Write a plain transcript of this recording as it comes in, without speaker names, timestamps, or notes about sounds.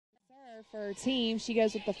For her team, she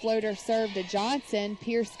goes with the floater serve to Johnson.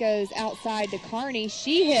 Pierce goes outside to Carney.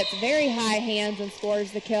 She hits very high hands and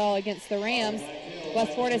scores the kill against the Rams.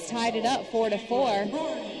 West Florida's tied it up 4-4.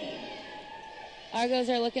 Argos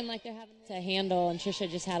are looking like they're having to handle, and Trisha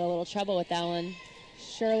just had a little trouble with that one.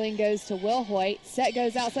 Sherling goes to Wilhoite. Set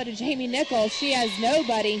goes outside to Jamie Nichols. She has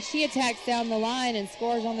nobody. She attacks down the line and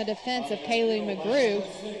scores on the defense of Kaylee McGrew.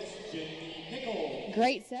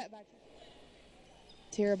 Great set by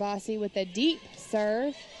Tirabassi with a deep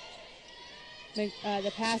serve.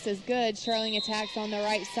 The pass is good. Sherling attacks on the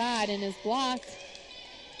right side and is blocked.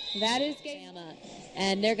 That is game.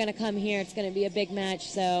 And they're going to come here. It's going to be a big match,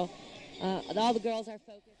 so all the girls are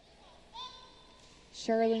focused.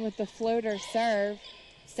 Sherling with the floater serve.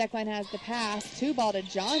 Steckline has the pass. Two ball to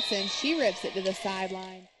Johnson. She rips it to the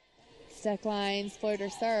sideline. Steckline's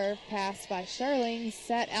floater serve, passed by Sherling,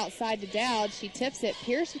 set outside to Dowd. She tips it.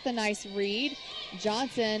 Pierce with a nice read.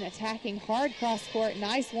 Johnson attacking hard cross court.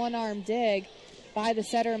 Nice one-arm dig by the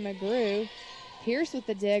setter McGrew. Pierce with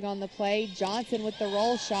the dig on the play. Johnson with the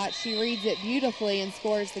roll shot. She reads it beautifully and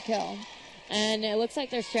scores the kill. And it looks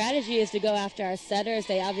like their strategy is to go after our setters.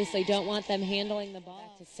 They obviously don't want them handling the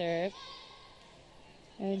ball to serve.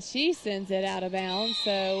 And she sends it out of bounds,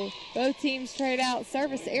 so both teams trade out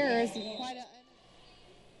service errors.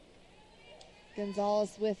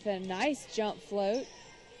 Gonzalez with a nice jump float.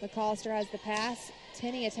 McCollister has the pass.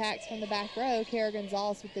 Tenney attacks from the back row. Kara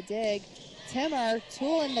Gonzalez with the dig. Timmer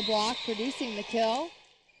tooling the block, producing the kill.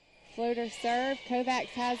 Floater serve. Kovacs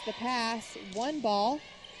has the pass. One ball.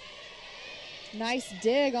 Nice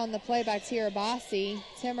dig on the play by Tirabassi.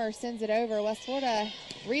 Timmer sends it over. West Florida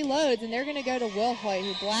reloads, and they're going to go to Wilhoite,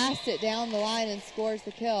 who blasts it down the line and scores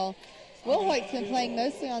the kill. Wilhoite's been playing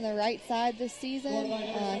mostly on the right side this season.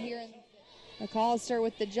 McCollister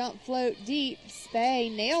with the jump float deep. Spey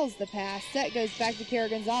nails the pass. Set goes back to Kara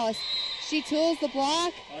Gonzalez. She tools the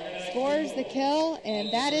block, scores the kill,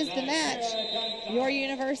 and that is the match. Your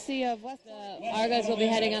University of West Argos will be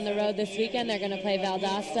heading on the road this weekend. They're going to play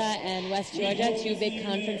Valdosta and West Georgia, two big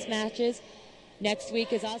conference matches. Next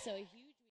week is also a huge